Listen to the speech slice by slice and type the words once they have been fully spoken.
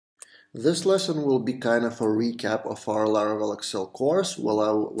This lesson will be kind of a recap of our Laravel Excel course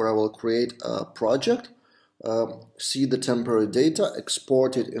where I will create a project, see the temporary data,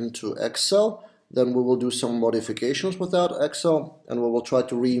 export it into Excel, then we will do some modifications without Excel, and we will try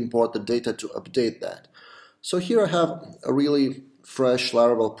to re-import the data to update that. So here I have a really fresh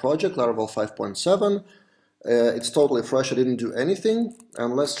Laravel project, Laravel 5.7. It's totally fresh, I didn't do anything,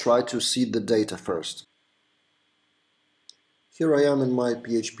 and let's try to seed the data first. Here I am in my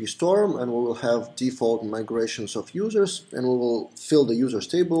PHP storm, and we will have default migrations of users, and we will fill the users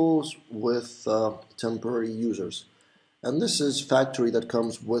tables with temporary users. And this is factory that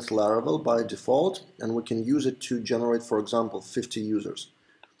comes with Laravel by default, and we can use it to generate, for example, 50 users.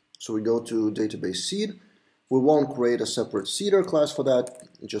 So we go to database seed. We won't create a separate seeder class for that.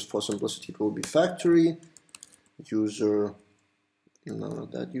 Just for simplicity, it will be factory user,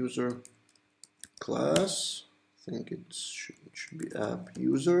 not that user class. I think it should be app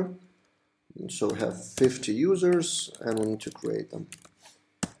user. And so we have 50 users and we need to create them.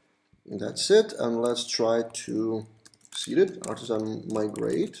 And that's it, and let's try to seed it. Artisan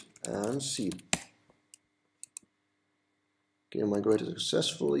migrate and seed. Okay, migrated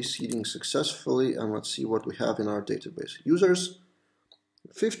successfully, seeding successfully, and let's see what we have in our database. Users,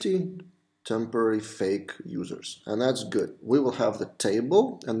 50 temporary fake users, and that's good. We will have the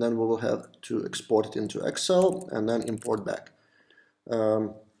table, and then we will have to export it into Excel and then import back.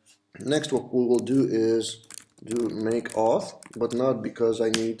 Next, what we will do is do make auth, but not because I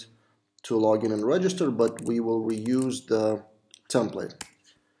need to log in and register, but we will reuse the template.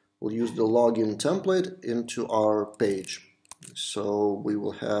 We'll use the login template into our page. So we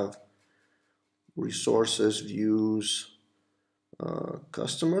will have resources, views,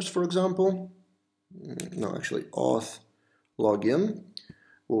 customers, for example. No, actually auth login.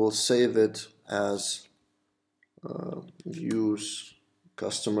 We will save it as views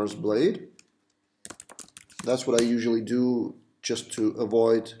customers blade. That's what I usually do just to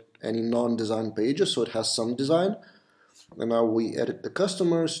avoid any non-design pages, so it has some design. And now we edit the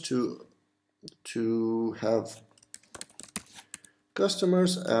customers to have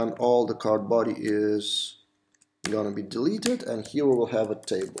customers, and all the card body is gonna be deleted, and here we will have a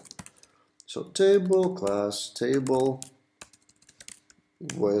table. So table class table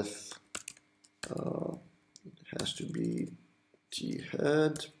with it has to be t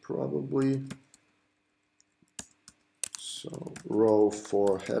head probably. So row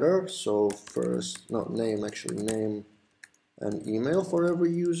for header. So first, no, name, actually name and email for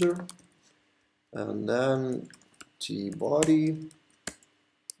every user, and then t body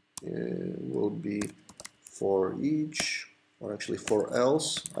will be for each, or actually for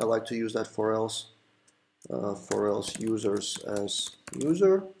else. I like to use that for else users as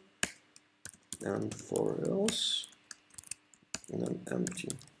user, and for else, and then empty.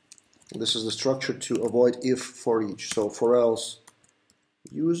 This is the structure to avoid if for each. So for else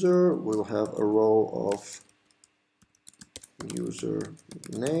user, we'll have a row of user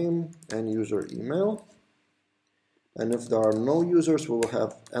name and user email. And if there are no users, we will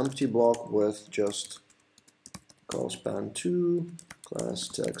have empty block with just call span 2, class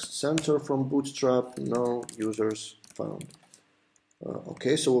text center from bootstrap, no users found.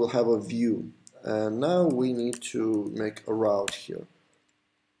 Okay, so we'll have a view. And now we need to make a route here.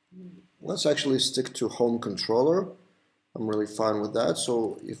 Let's actually stick to home controller. I'm really fine with that.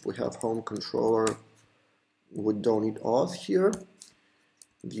 So if we have home controller, we don't need auth here.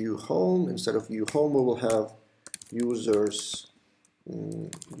 View home, instead of view home, we will have users,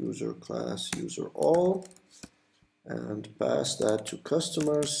 user class, user all, and pass that to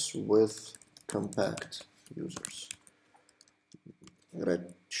customers with compact users.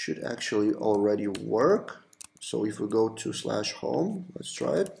 That should actually already work. So if we go to /home, let's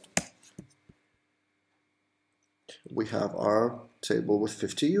try it. We have our table with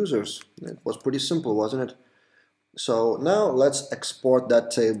 50 users. It was pretty simple, wasn't it? So now let's export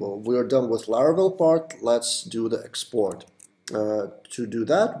that table. We are done with Laravel part. Let's do the export. To do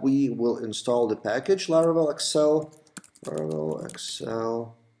that, we will install the package Laravel Excel,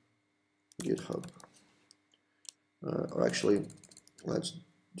 GitHub. Or actually, let's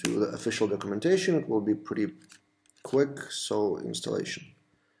do the official documentation. It will be pretty quick. So installation,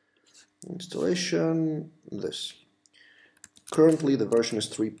 this. Currently the version is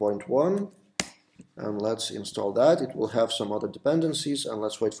 3.1. And let's install that. It will have some other dependencies, and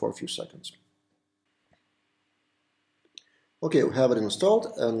let's wait for a few seconds. Okay, we have it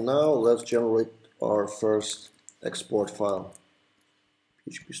installed, and now let's generate our first export file.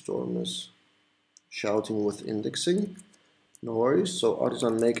 PHP Storm is shouting with indexing. No worries. So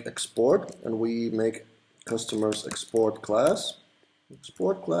artisan make export, and we make customers export class,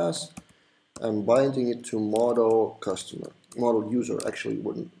 and binding it to model user. Actually,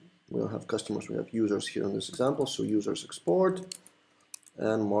 we don't have customers, we have users here in this example. So users export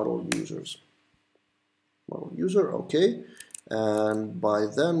and model users. Model user, okay. And by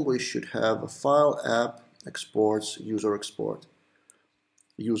then we should have a file app exports user export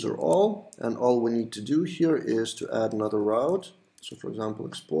user all, and all we need to do here is to add another route. So for example,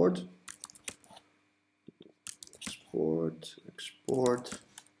 export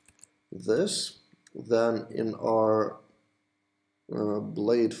this. Then in our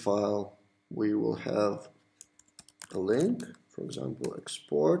blade file we will have a link, for example,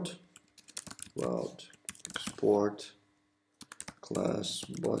 export route export class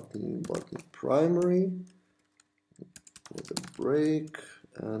button primary with a break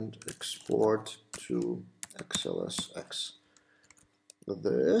and export to XLSX.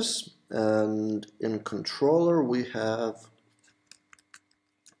 This, and in controller we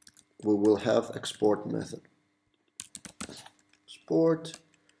will have export method. Export,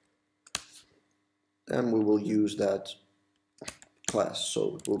 and we will use that class.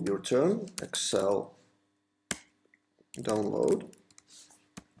 So it will be return Excel download.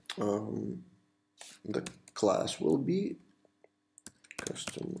 The class will be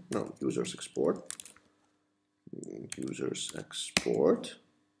users export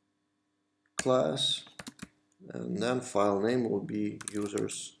class, and then file name will be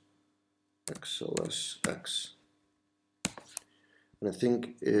users XLSX, and I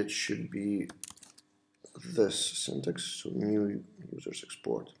think it should be this syntax, so new users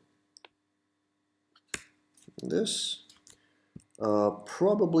export this.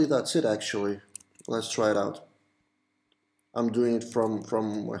 Probably that's it actually. Let's try it out. I'm doing it from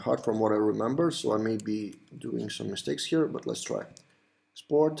my heart, from what I remember, so I may be doing some mistakes here, but let's try.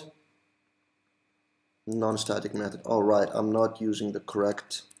 Export non-static method. All right, I'm not using the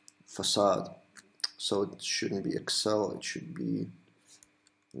correct facade, so it shouldn't be Excel, it should be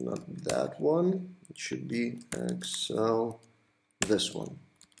not that one, it should be Excel, this one.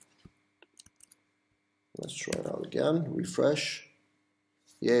 Let's try it out again, refresh.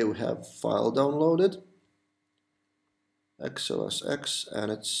 Yay, we have file downloaded, XLSX,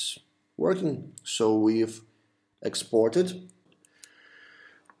 and it's working. So we've exported.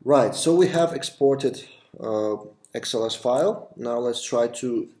 Right, so we have exported XLS file. Now let's try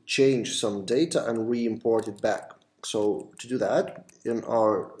to change some data and re-import it back. So to do that, in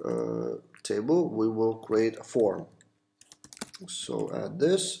our table we will create a form. So add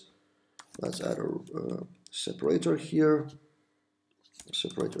this, let's add a separator here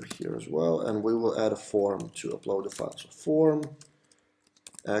as well, and we will add a form to upload the file. So form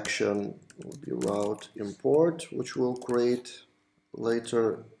action will be route import, which we'll create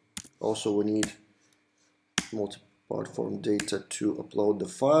later. Also we need multi-part form data to upload the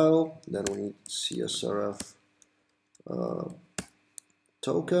file. Then we need CSRF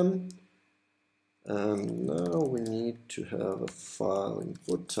token, and now we need to have a file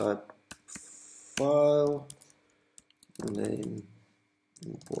input type file name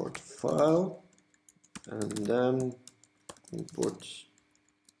import file, and then input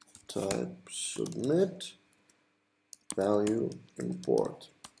type submit value import.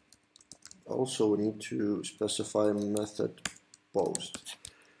 Also we need to specify method post.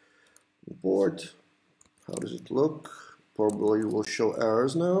 Import, how does it look? Probably will show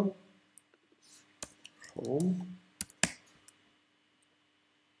errors now. Home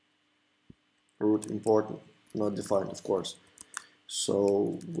root import not defined, of course.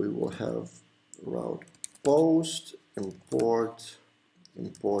 So we will have route post, import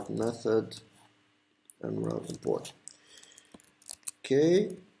method, and route import.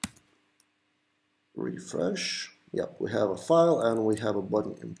 Okay, refresh. Yep, we have a file and we have a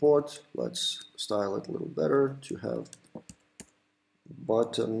button import. Let's style it a little better to have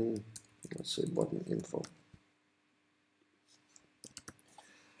button, let's say button info.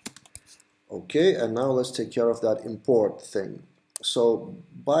 Okay, and now let's take care of that import thing. So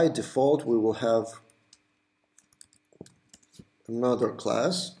by default we will have another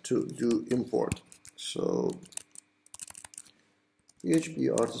class to do import. So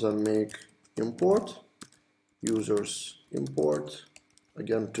PHP artisan make import users import,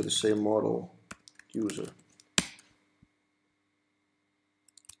 again to the same model user.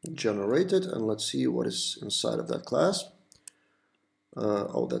 Generate it, and let's see what is inside of that class.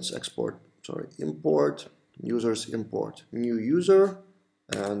 Oh, that's export, sorry, import users import new user,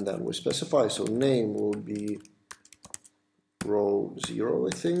 and then we specify, so name will be row 0,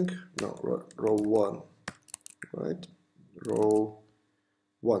 I think, no, row 1, right, row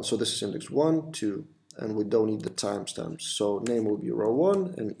 1, so this is index 1, 2, and we don't need the timestamps, so name will be row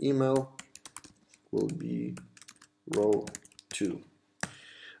 1 and email will be row 2.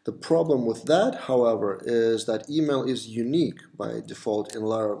 The problem with that, however, is that email is unique by default in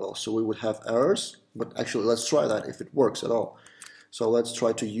Laravel, so we would have errors, but actually let's try that if it works at all. So let's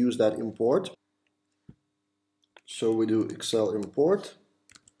try to use that import. So we do Excel import.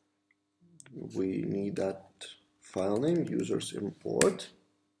 We need that file name, users import,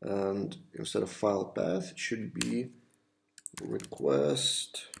 and instead of file path, it should be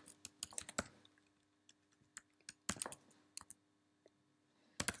request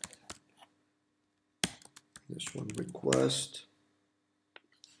this one, request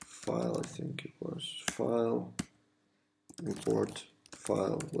file, I think it was file import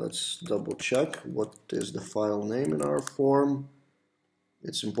file. Let's double check what is the file name in our form.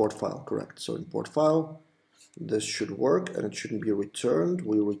 It's import file, correct. So import file, this should work, and it shouldn't be returned.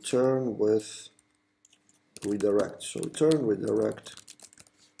 We return with redirect. So return redirect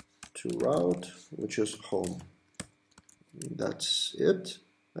to route, which is home. That's it.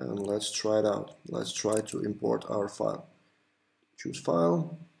 And let's try it out. Let's try to import our file. Choose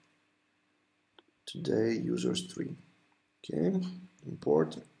file. Today users 3. Okay,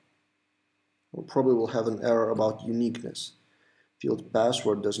 import. We probably will have an error about uniqueness. Field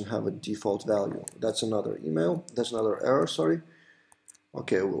password doesn't have a default value. That's another email. That's another error, sorry.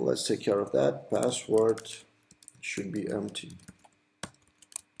 Okay, well, let's take care of that. Password should be empty.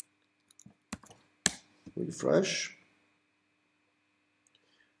 Refresh.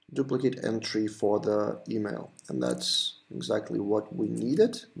 Duplicate entry for the email, and that's exactly what we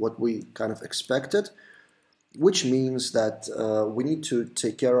needed, what we kind of expected, which means that we need to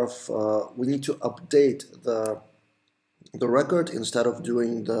take care of, we need to update the record instead of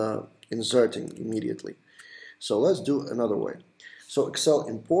doing the inserting immediately. So let's do another way. So Excel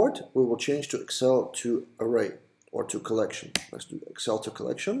import, we will change to Excel to array or to collection. Let's do Excel to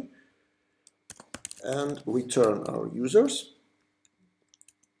collection and return our users.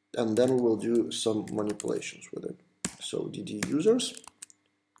 And then we will do some manipulations with it. So dd users,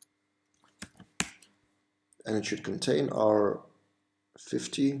 and it should contain our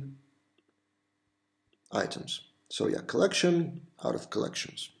 50 items. So yeah, collection out of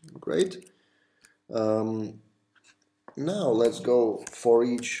collections. Great. Now let's go for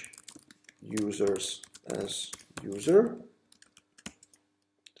each users as user.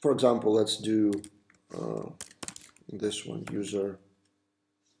 For example, let's do this one, user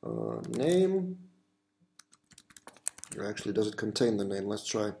name. Actually, does it contain the name? Let's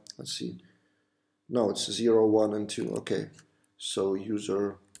try. Let's see. No, it's 0, 1, and 2. Okay, so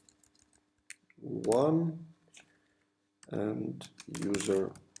user 1 and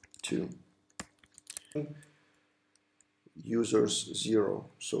user 2. Users 0.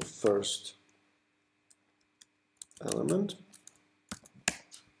 So first element.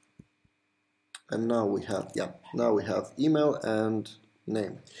 And now we have, yeah, now we have email and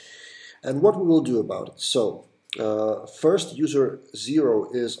name. And what we will do about it. So first user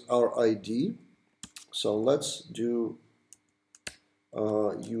 0 is our ID. So let's do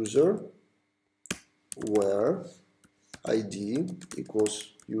user where ID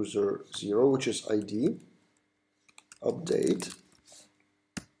equals user 0, which is ID, update,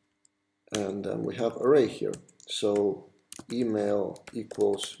 and then we have array here. So email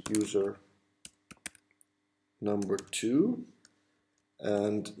equals user number 2,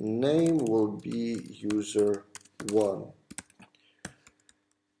 and name will be user 1.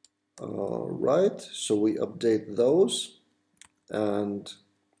 Right, so we update those, and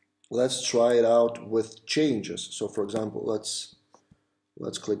let's try it out with changes. So for example, let's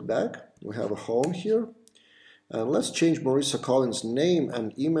click back. We have a home here, and let's change Marissa Collins' name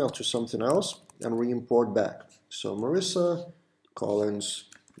and email to something else and re-import back. So Marissa Collins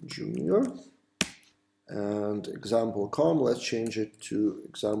Jr. and example.com, let's change it to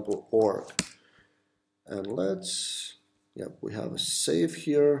example.org. And let's, yep, we have a save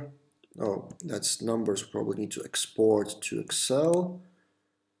here. Oh, that's numbers, we probably need to export to Excel.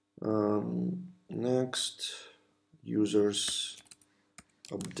 Next, users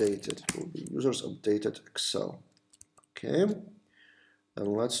updated, it will be users updated Excel. Okay, and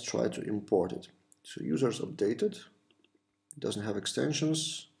let's try to import it. So users updated, it doesn't have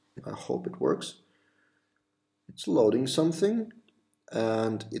extensions. I hope it works. It's loading something,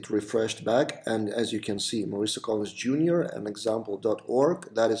 and it refreshed back, and as you can see, Marissa Collins Jr. and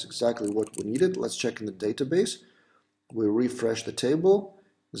example.org, that is exactly what we needed. Let's check in the database. We refresh the table,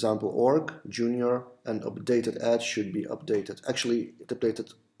 example.org, Jr. and updated ad should be updated. Actually, it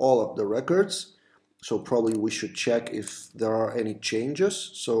updated all of the records, so probably we should check if there are any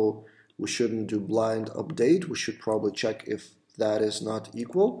changes. So we shouldn't do blind update, we should probably check if that is not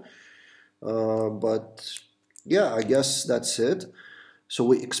equal. But yeah, I guess that's it. So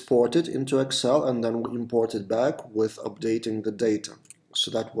we export it into Excel and then we import it back with updating the data.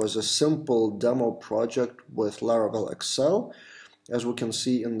 So that was a simple demo project with Laravel Excel. As we can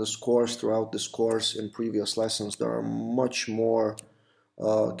see in this course, throughout this course, in previous lessons, there are much more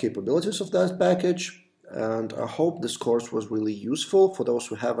capabilities of that package. And I hope this course was really useful. For those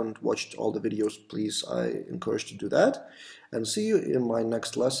who haven't watched all the videos, please, I encourage you to do that. And see you in my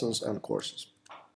next lessons and courses.